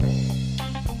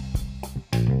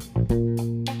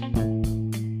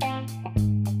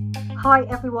Hi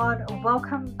everyone,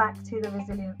 welcome back to the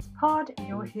Resilience Pod.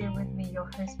 You're here with me,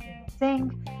 your host, Reena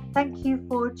Singh. Thank you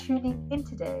for tuning in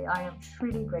today. I am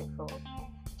truly grateful.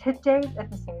 Today's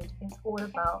episode is all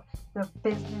about the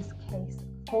business case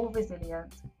for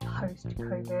resilience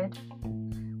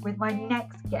post-COVID with my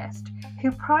next guest,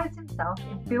 who prides himself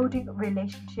in building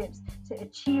relationships to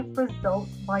achieve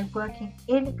results by working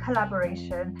in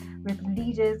collaboration with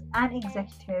leaders and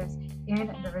executives in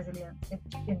the resilience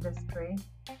industry.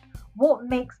 What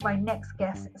makes my next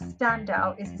guest stand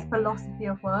out is his philosophy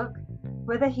of work.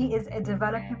 Whether he is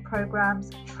developing programs,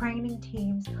 training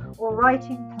teams, or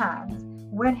writing plans,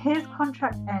 when his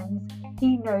contract ends,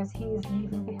 he knows he is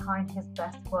leaving behind his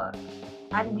best work.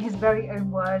 And in his very own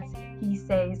words, he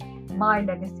says, "My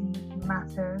legacy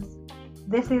matters."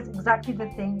 This is exactly the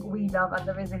thing we love at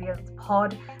the Resilience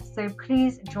Pod. So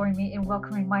please join me in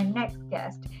welcoming my next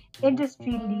guest,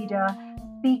 industry leader,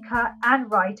 speaker and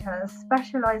writer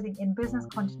specializing in business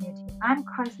continuity and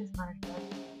crisis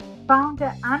management,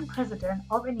 founder and president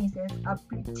of Anisis, a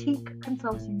boutique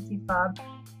consultancy firm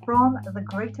from the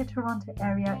Greater Toronto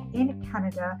area in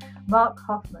Canada, Mark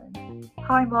Hoffman.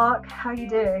 Hi Mark, how are you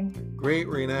doing? Great,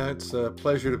 Reena. It's a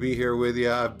pleasure to be here with you.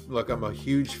 I'm a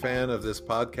huge fan of this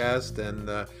podcast and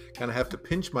kind of have to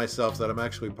pinch myself that I'm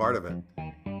actually part of it.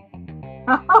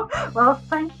 Well,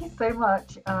 thank you so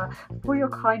much for your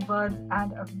kind words,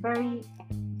 and a very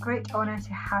great honor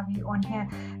to have you on here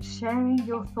sharing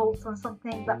your thoughts on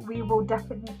something that we will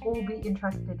definitely all be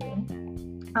interested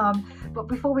in. But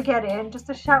before we get in, just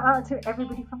a shout out to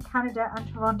everybody from Canada and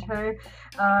Toronto.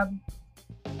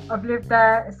 I've lived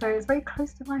there, so it's very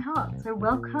close to my heart. So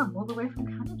welcome all the way from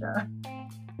Canada.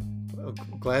 Well,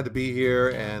 glad to be here,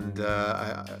 and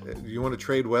you want to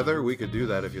trade weather? We could do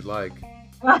that if you'd like.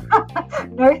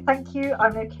 No, thank you.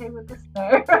 I'm okay with the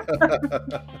snow.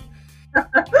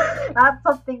 That's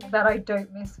something that I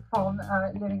don't miss from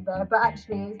living there, but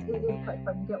actually it is quite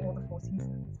fun. You get all the four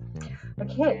seasons.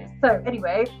 Okay, so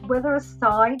anyway, weather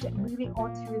aside, moving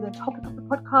on to the topic of the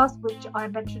podcast, which I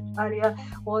mentioned earlier,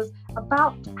 was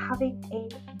about having a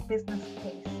business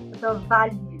case, the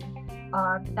value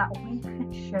that we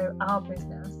can show our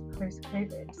business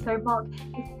post-COVID. So Mark,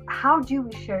 how do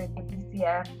we show the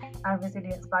BCM and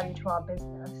resilience value to our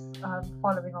business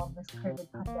following on this COVID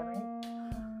pandemic?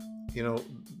 You know,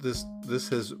 this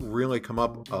has really come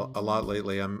up a lot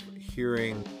lately. I'm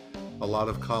hearing a lot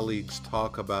of colleagues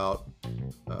talk about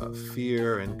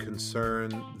fear and concern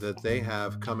that they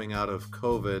have coming out of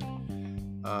COVID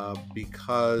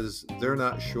because they're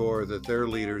not sure that their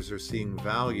leaders are seeing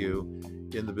value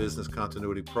in the business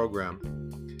continuity program.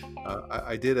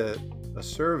 I did a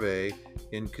survey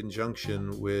in conjunction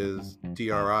with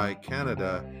DRI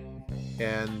Canada,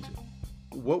 and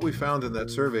what we found in that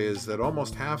survey is that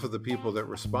almost half of the people that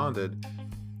responded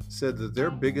said that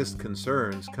their biggest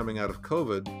concerns coming out of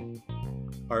COVID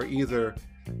are either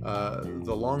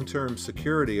the long-term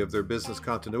security of their business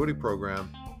continuity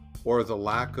program or the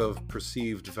lack of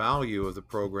perceived value of the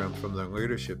program from their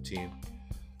leadership team.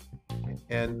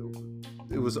 And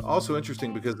it was also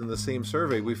interesting because in the same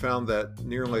survey, we found that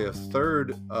nearly a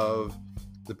third of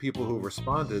the people who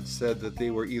responded said that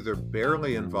they were either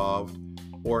barely involved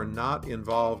or not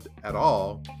involved at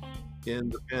all in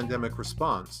the pandemic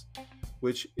response,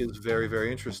 which is very,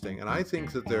 very interesting. And I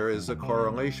think that there is a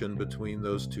correlation between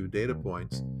those two data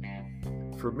points.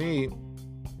 For me,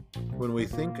 when we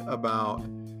think about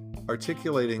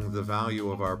articulating the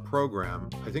value of our program,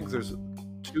 I think there's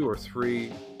 2 or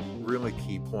 3 really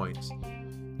key points.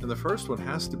 And the first one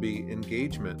has to be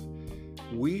engagement.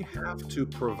 We have to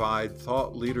provide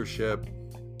thought leadership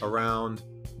around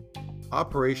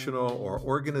operational or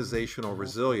organizational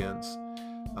resilience.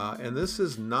 And this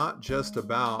is not just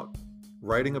about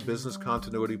writing a business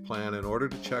continuity plan in order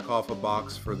to check off a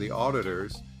box for the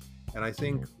auditors. And I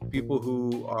think people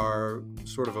who are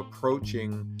sort of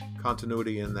approaching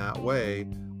continuity in that way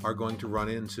are going to run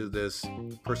into this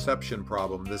perception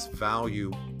problem, this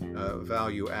value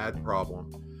add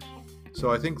problem. So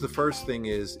I think the first thing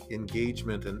is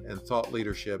engagement and thought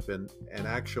leadership and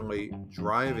actually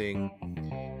driving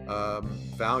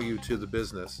value to the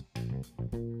business.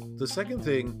 The second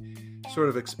thing sort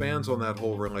of expands on that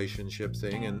whole relationship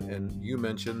thing, and you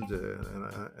mentioned,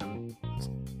 and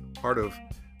part of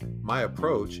my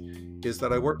approach is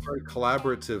that I work very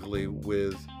collaboratively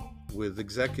with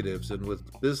executives and with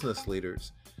business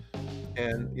leaders.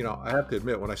 And, I have to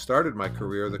admit, when I started my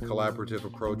career, the collaborative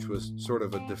approach was sort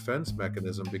of a defense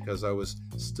mechanism because I was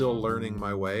still learning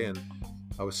my way, and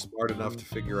I was smart enough to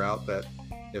figure out that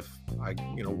if I,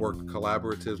 worked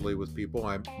collaboratively with people,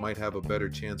 I might have a better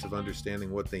chance of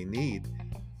understanding what they need.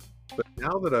 But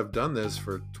now that I've done this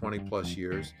for 20 plus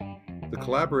years, the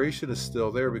collaboration is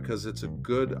still there because it's a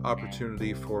good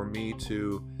opportunity for me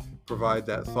to provide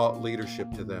that thought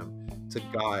leadership to them, to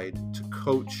guide, to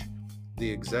coach the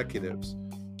executives.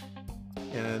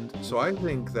 And so I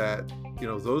think that,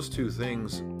 those two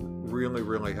things really,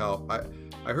 really help.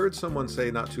 I heard someone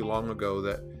say not too long ago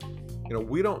that,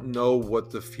 we don't know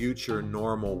what the future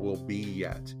normal will be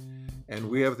yet. And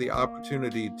we have the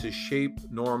opportunity to shape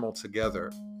normal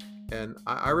together. And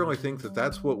I really think that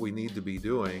that's what we need to be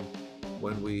doing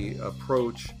when we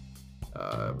approach,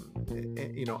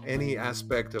 any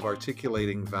aspect of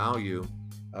articulating value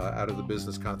out of the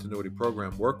business continuity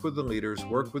program. Work with the leaders,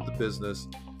 work with the business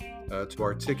to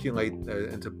articulate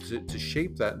and to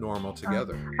shape that normal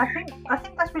together. I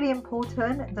think that's really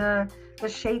important, the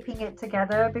shaping it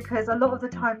together, because a lot of the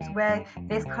times where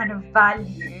there's kind of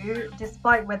value,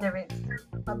 despite whether it's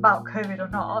about COVID or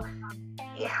not,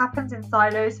 it happens in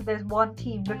silos. So there's one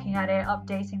team looking at it,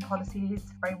 updating policies,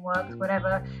 frameworks,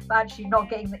 whatever, but actually not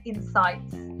getting the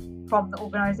insights from the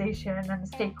organization and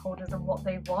the stakeholders and what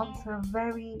they want. So a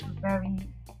very, very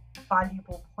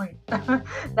valuable point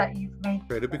that you've made.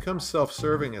 Right, it becomes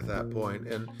self-serving at that point.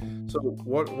 And so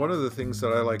one of the things that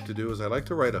I like to do is I like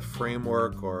to write a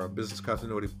framework or a business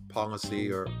continuity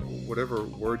policy or whatever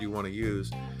word you want to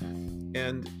use.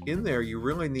 And in there, you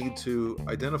really need to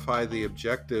identify the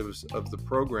objectives of the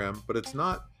program, but it's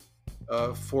not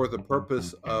for the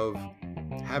purpose of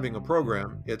having a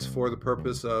program. It's for the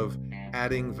purpose of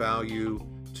adding value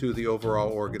to the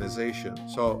overall organization.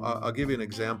 So I'll give you an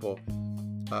example.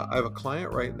 I have a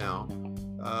client right now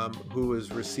who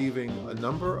is receiving a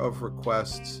number of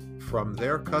requests from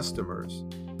their customers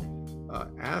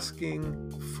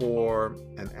asking for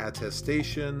an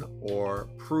attestation or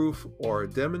proof or a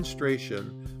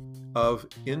demonstration of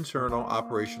internal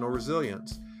operational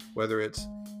resilience, whether it's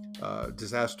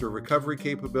disaster recovery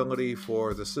capability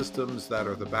for the systems that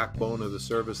are the backbone of the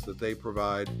service that they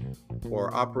provide,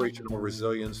 or operational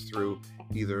resilience through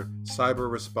either cyber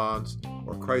response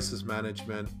or crisis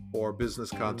management or business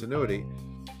continuity.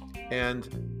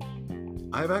 And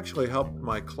I've actually helped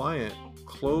my client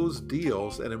close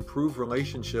deals and improve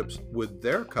relationships with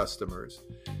their customers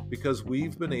because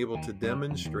we've been able to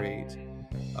demonstrate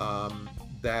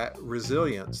that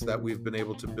resilience that we've been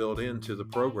able to build into the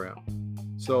program.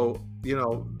 So,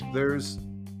 there's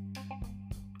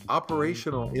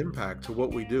operational impact to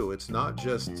what we do. It's not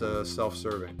just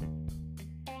self-serving.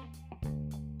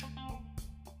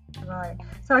 Right.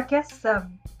 So I guess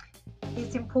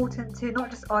it's important to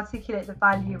not just articulate the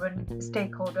value and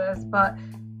stakeholders, but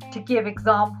to give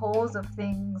examples of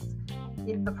things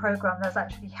in the program that's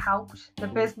actually helped the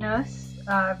business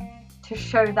to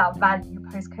show that value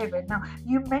post-COVID. Now,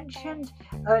 you mentioned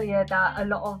earlier that a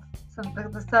lot of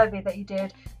the survey that you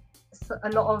did, a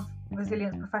lot of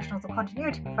resilience professionals or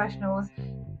continuity professionals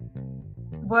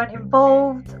weren't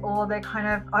involved, or they're kind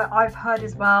of, I've heard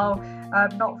as well,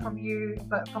 not from you,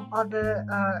 but from other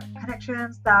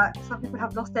connections, that some people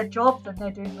have lost their jobs and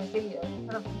they're doing resilience.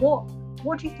 Kind of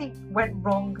what do you think went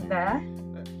wrong there?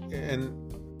 And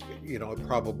it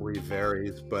probably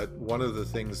varies, but one of the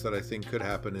things that I think could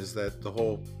happen is that the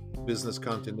whole business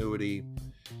continuity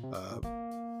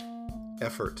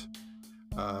effort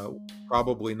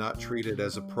probably not treated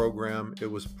as a program. It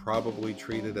was probably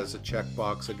treated as a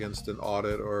checkbox against an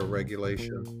audit or a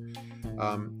regulation.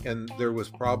 And there was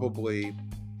probably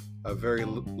a very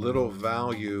little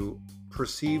value,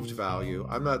 perceived value.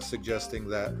 I'm not suggesting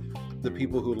that the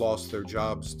people who lost their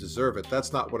jobs deserve it.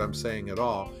 That's not what I'm saying at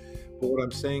all. But what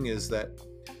I'm saying is that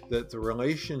the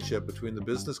relationship between the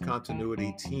business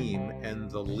continuity team and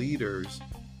the leaders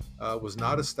was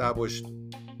not established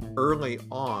early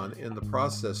on in the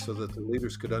process so that the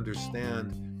leaders could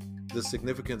understand the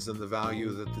significance and the value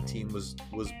that the team was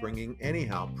bringing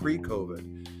anyhow,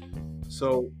 pre-COVID.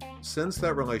 So since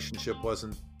that relationship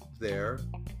wasn't there,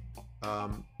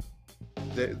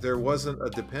 there wasn't a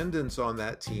dependence on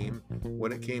that team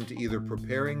when it came to either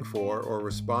preparing for or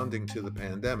responding to the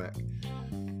pandemic.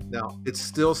 Now, it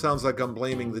still sounds like I'm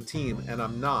blaming the team, and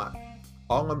I'm not.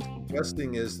 All I'm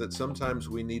suggesting is that sometimes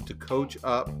we need to coach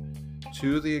up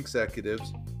to the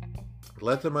executives,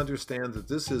 let them understand that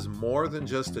this is more than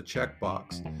just a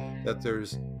checkbox, that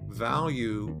there's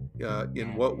value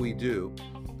in what we do.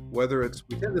 Whether it's,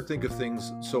 we tend to think of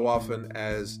things so often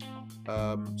as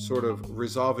sort of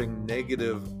resolving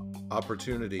negative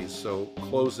opportunities, so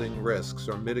closing risks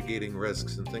or mitigating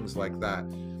risks and things like that,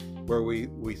 where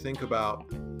we think about,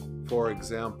 for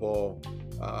example,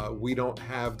 we don't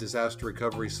have disaster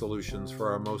recovery solutions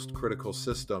for our most critical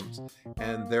systems,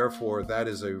 and therefore that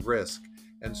is a risk.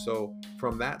 And so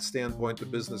from that standpoint, the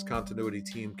business continuity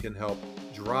team can help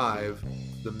drive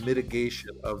the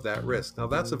mitigation of that risk. Now,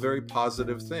 that's a very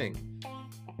positive thing.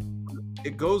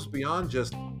 It goes beyond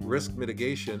just risk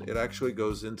mitigation. It actually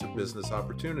goes into business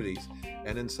opportunities,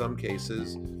 and in some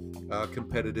cases,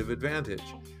 competitive advantage.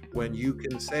 When you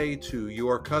can say to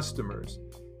your customers,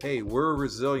 hey, we're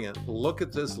resilient. Look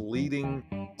at this leading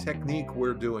technique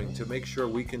we're doing to make sure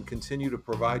we can continue to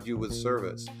provide you with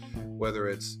service, whether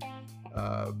it's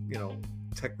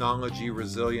technology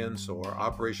resilience or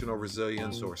operational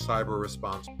resilience or cyber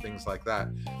response, things like that.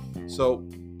 So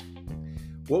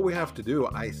what we have to do,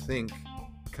 I think,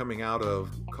 coming out of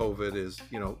COVID is,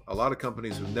 a lot of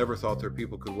companies who never thought their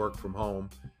people could work from home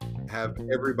have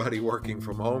everybody working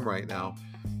from home right now.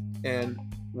 And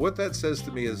what that says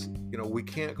to me is, we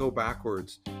can't go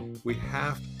backwards. We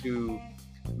have to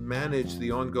manage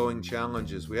the ongoing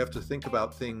challenges. We have to think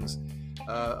about things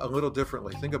a little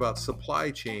differently. Think about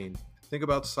supply chain. Think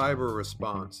about cyber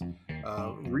response.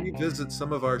 Revisit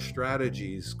some of our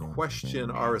strategies. Question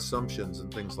our assumptions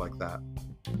and things like that.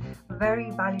 Very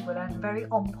valuable and very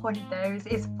on point there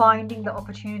is finding the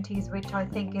opportunities, which I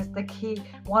think is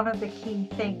one of the key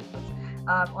things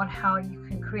on how you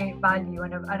can create value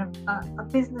and a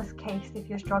business case if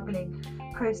you're struggling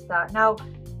post that. Now,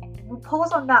 we'll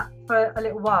pause on that for a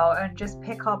little while and just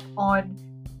pick up on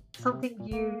something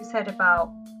you said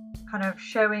about kind of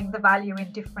showing the value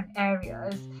in different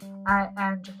areas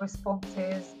and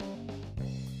responses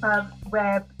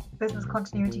where business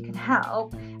continuity can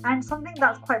help. And something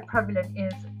that's quite prevalent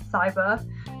is cyber.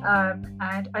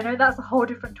 And I know that's a whole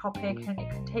different topic and it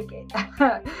can take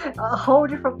a whole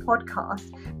different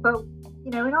podcast. But,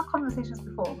 in our conversations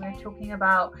before, we were talking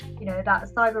about, that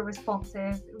cyber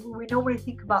responses, we normally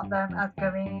think about them as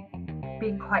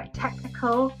being quite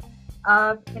technical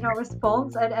in our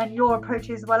response, and your approach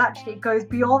is, well, actually it goes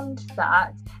beyond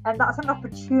that, and that's an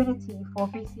opportunity for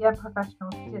BCM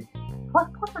professionals to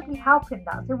possibly help in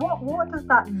that. So what does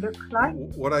that look like?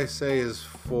 What I say is,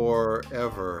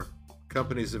 forever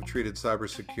companies have treated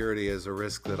cybersecurity as a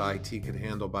risk that IT can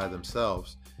handle by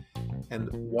themselves. And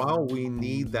while we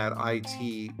need that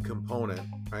IT component,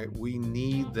 right, we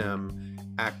need them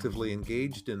actively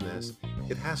engaged in this,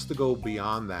 it has to go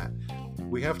beyond that.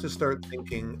 We have to start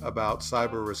thinking about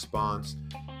cyber response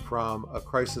from a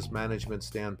crisis management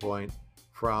standpoint,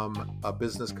 from a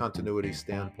business continuity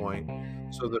standpoint,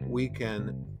 so that we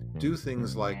can do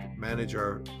things like manage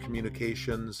our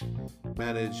communications,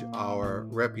 manage our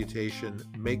reputation,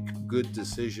 make good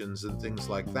decisions, and things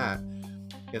like that.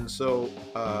 And so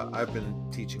I've been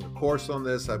teaching a course on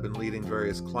this. I've been leading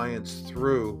various clients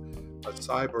through a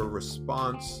cyber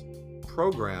response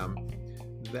program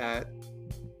that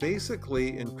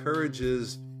basically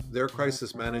encourages their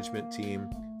crisis management team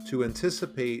to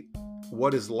anticipate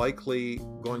what is likely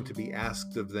going to be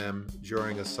asked of them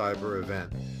during a cyber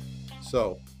event.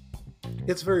 So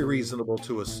it's very reasonable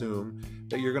to assume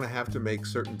that you're going to have to make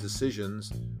certain decisions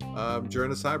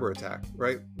during a cyber attack,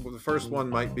 right? Well, the first one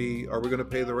might be, are we going to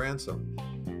pay the ransom?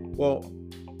 Well,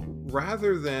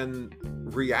 rather than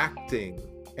reacting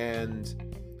and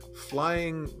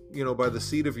flying, by the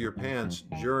seat of your pants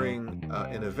during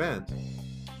an event,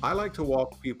 I like to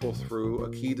walk people through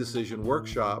a key decision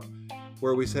workshop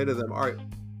where we say to them, all right,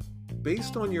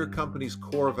 based on your company's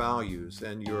core values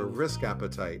and your risk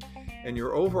appetite and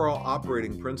your overall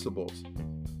operating principles,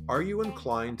 are you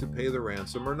inclined to pay the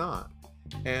ransom or not?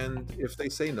 And if they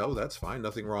say no, that's fine.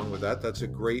 Nothing wrong with that. That's a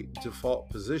great default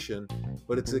position,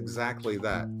 but it's exactly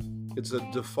that. It's a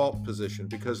default position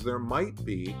because there might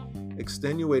be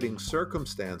extenuating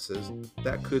circumstances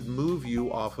that could move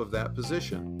you off of that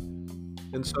position.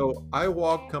 And so I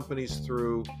walk companies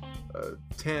through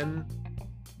 10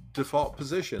 default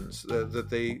positions that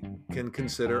they can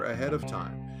consider ahead of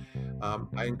time.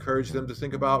 I encourage them to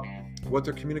think about what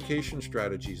their communication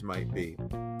strategies might be,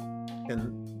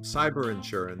 and cyber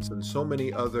insurance, and so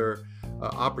many other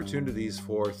opportunities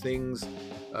for things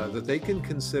that they can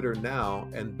consider now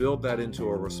and build that into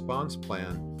a response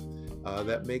plan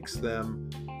that makes them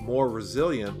more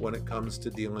resilient when it comes to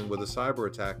dealing with a cyber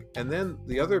attack. And then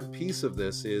the other piece of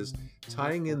this is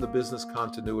tying in the business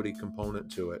continuity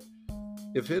component to it.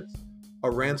 If it's a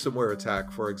ransomware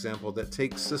attack, for example, that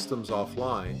takes systems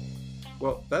offline,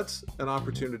 well, that's an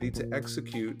opportunity to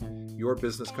execute your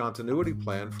business continuity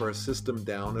plan for a system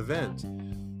down event.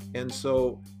 And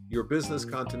so your business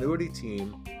continuity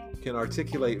team can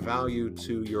articulate value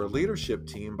to your leadership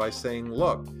team by saying,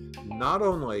 look, not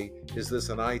only is this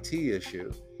an IT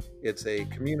issue, it's a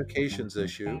communications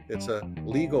issue, it's a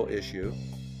legal issue,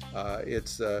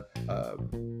 It's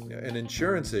an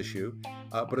insurance issue,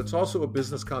 but it's also a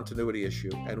business continuity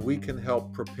issue. And we can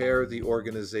help prepare the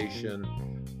organization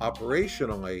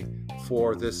operationally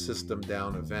for this system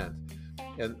down event.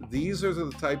 And these are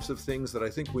the types of things that I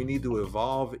think we need to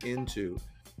evolve into.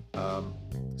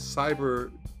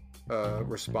 Cyber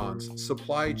response,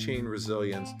 supply chain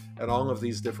resilience, and all of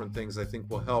these different things I think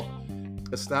will help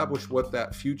establish what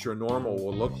that future normal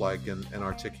will look like and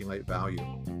articulate value.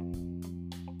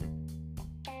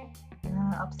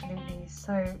 Absolutely,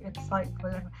 so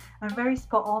insightful and very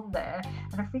spot on there.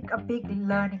 And I think a big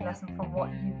learning lesson from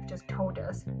what you've just told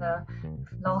us in the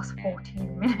last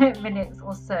 14 minutes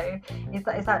or so is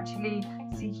that it's actually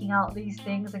seeking out these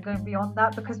things and going beyond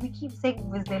that, because we keep saying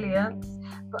resilience,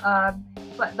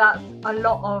 but that's a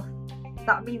lot of,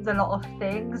 that means a lot of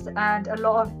things, and a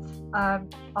lot of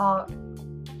our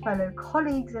fellow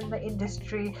colleagues in the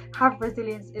industry have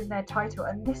resilience in their title,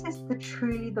 and this is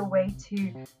truly the way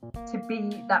to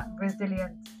be that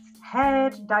resilience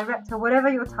head, director, whatever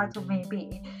your title may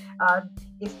be,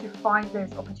 is to find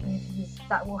those opportunities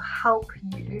that will help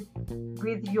you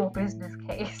with your business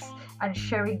case and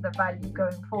showing the value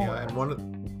going forward. Yeah,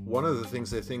 and one of the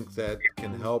things I think that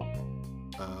can help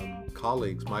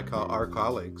colleagues, our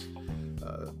colleagues,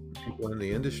 people in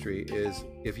the industry, is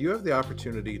if you have the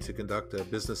opportunity to conduct a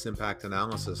business impact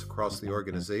analysis across the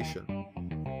organization,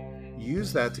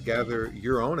 use that to gather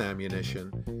your own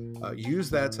ammunition, use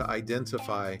that to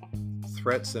identify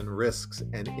threats and risks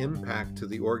and impact to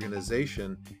the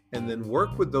organization, and then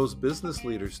work with those business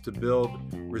leaders to build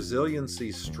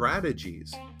resiliency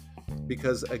strategies.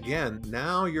 Because again,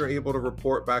 now you're able to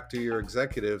report back to your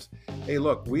executives, hey,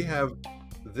 look, we have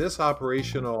this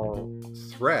operational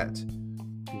threat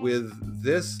with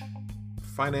this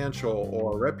financial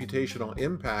or reputational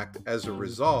impact as a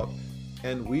result,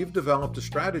 and we've developed a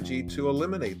strategy to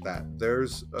eliminate that.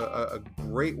 There's a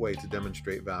great way to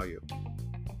demonstrate value.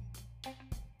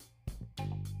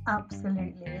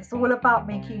 Absolutely, it's all about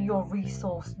making your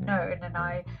resource known, and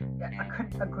I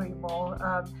couldn't agree more.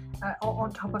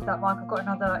 On top of that, Mark, I've got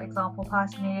another example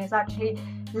personally, is actually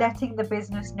letting the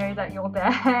business know that you're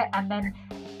there and then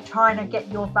trying to get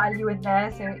your value in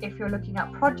there. So if you're looking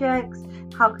at projects,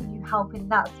 how can you help in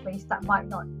that space that might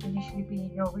not initially be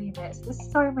in your remit? So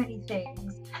there's so many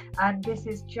things, and this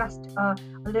is just a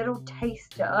little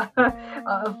taster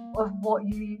of what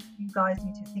you guys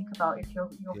need to think about if you're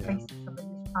facing some of these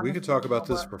challenges. We could talk about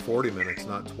this for 40 minutes,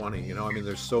 not 20. I mean,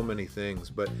 there's so many things,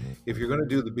 but if you're going to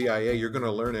do the BIA, you're going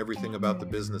to learn everything about the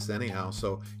business anyhow.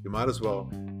 So you might as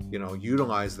well,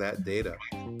 utilize that data.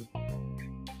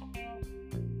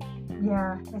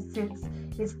 Yeah,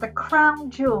 it's the crown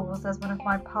jewels, as one of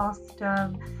my past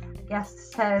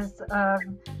guests said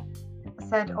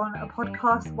on a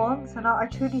podcast once, and I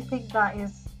truly think that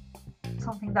is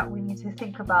something that we need to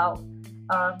think about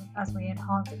as we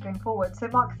enhance it going forward. So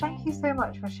Mark, thank you so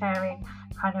much for sharing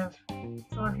kind of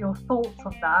some of your thoughts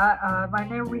on that. I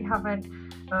know we haven't,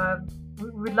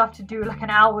 we'd love to do like an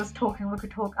hour's talking, we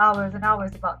could talk hours and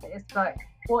hours about this, but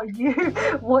what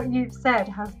you've said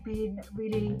has been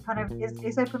really kind of,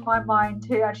 it's opened my mind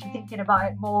to actually thinking about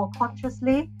it more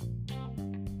consciously,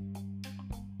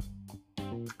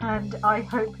 and I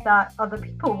hope that other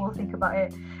people will think about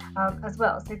it as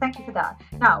well. So thank you for that.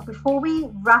 Now, before we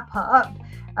wrap up,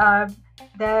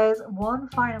 there's one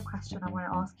final question I want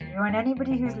to ask you, and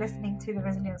anybody who's listening to the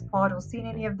Resilience Pod or seen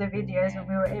any of the videos when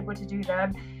we were able to do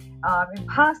them in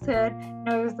person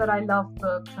knows that I love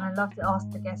books, and I love to ask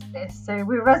the guests this. So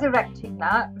we're resurrecting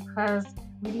that because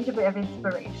we need a bit of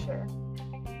inspiration.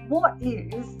 What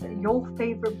is your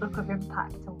favorite book of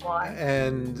impact and why?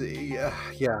 And yeah,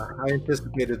 I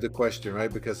anticipated the question,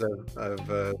 right? Because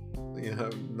I've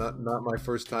not my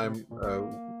first time,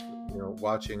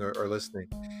 watching or listening.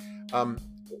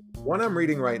 One I'm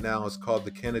reading right now is called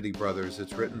The Kennedy Brothers.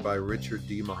 It's written by Richard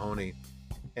D. Mahoney,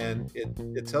 and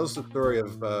it tells the story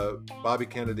of Bobby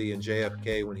Kennedy and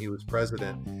JFK when he was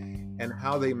president, and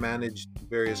how they managed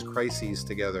various crises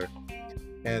together.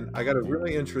 And I got a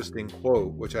really interesting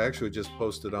quote, which I actually just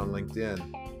posted on LinkedIn,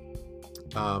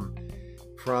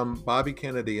 from Bobby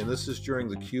Kennedy, and this is during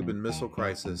the Cuban Missile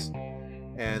Crisis.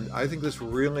 And I think this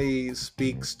really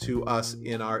speaks to us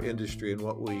in our industry and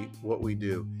what we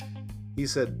do. He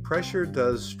said, "Pressure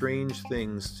does strange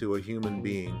things to a human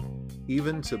being,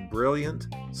 even to brilliant,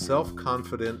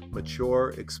 self-confident,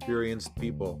 mature, experienced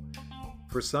people.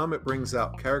 For some, it brings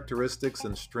out characteristics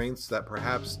and strengths that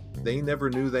perhaps they never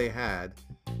knew they had,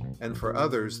 and for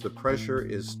others, the pressure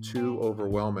is too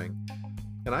overwhelming."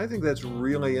 And I think that's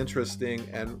really interesting,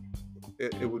 and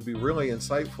it would be really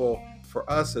insightful for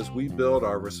us as we build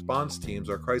our response teams,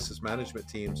 our crisis management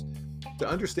teams, to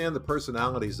understand the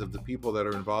personalities of the people that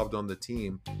are involved on the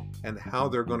team and how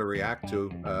they're going to react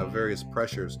to various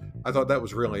pressures. I thought that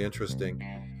was really interesting.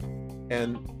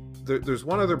 And there's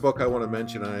one other book I want to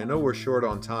mention, and I know we're short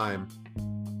on time,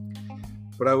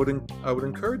 but I would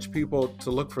encourage people to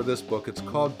look for this book. It's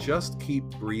called Just Keep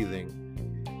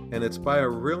Breathing, and it's by a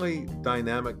really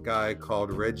dynamic guy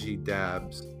called Reggie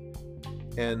Dabbs.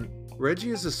 And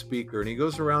Reggie is a speaker, and he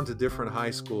goes around to different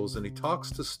high schools, and he talks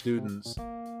to students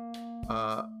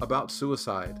about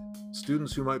suicide,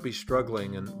 students who might be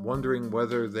struggling and wondering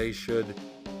whether they should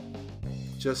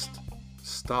just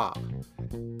stop.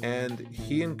 And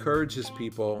he encourages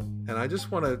people, and I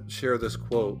just want to share this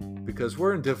quote because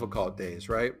we're in difficult days,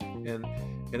 right? And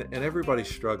everybody's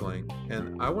struggling,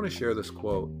 and I want to share this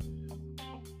quote.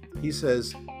 He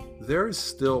says, "There is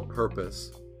still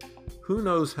purpose. Who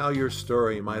knows how your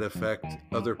story might affect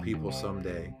other people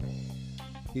someday?"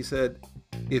 He said,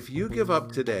 "If you give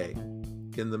up today,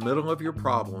 in the middle of your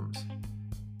problems,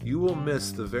 you will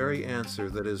miss the very answer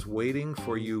that is waiting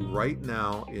for you right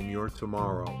now in your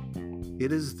tomorrow.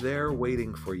 It is there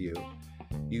waiting for you.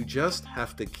 You just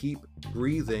have to keep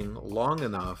breathing long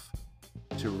enough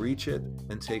to reach it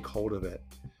and take hold of it."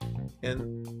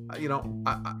 And,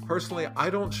 I personally, I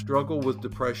don't struggle with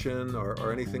depression or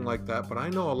anything like that, but I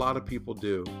know a lot of people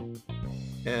do.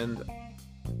 And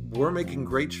we're making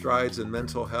great strides in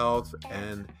mental health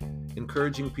and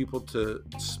encouraging people to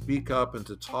speak up and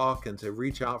to talk and to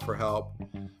reach out for help.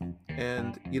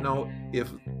 And,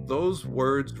 if those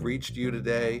words reached you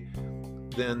today,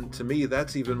 then to me,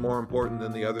 that's even more important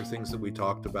than the other things that we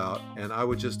talked about. And I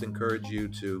would just encourage you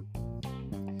to,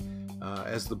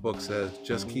 as the book says,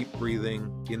 just keep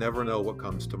breathing. You never know what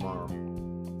comes tomorrow.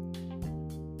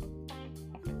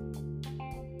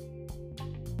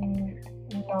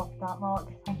 Love that,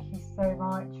 Mark. Thank you so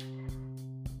much.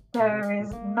 There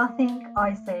is nothing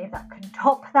I say that can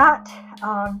top that.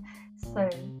 So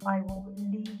I will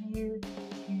leave you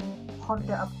to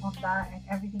ponder upon that and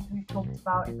everything we've talked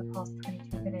about in the past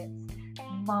 22 minutes.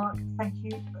 Mark, thank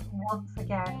you once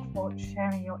again for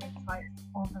sharing your insights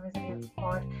on the Resilience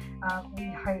Pod.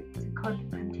 We hope to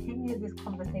continue this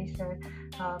conversation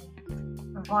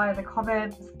via the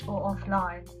comments or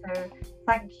offline. So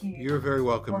thank you. You're very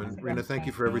welcome. And Rena, thank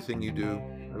you for everything you do.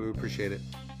 I really appreciate it.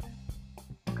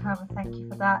 Thank you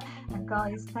for that. And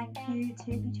guys, thank you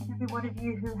to each and every one of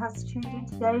you who has tuned in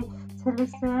today to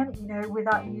listen.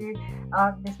 Without you,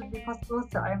 this wouldn't be possible.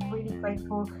 So I'm really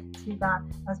grateful to that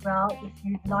as well. If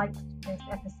you liked this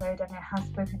episode and it has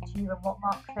spoken to you and what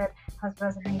Mark said has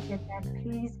resonated, then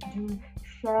please do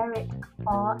share it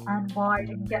far and wide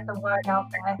and get the word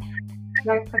out there.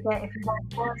 Don't forget, if you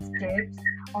want first dibs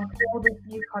on all this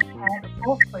new content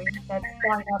for free, then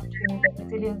sign up to the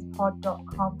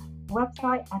resiliencepod.com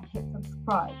website and hit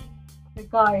subscribe. So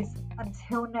guys,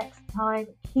 until next time,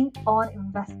 keep on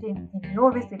investing in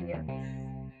your resilience.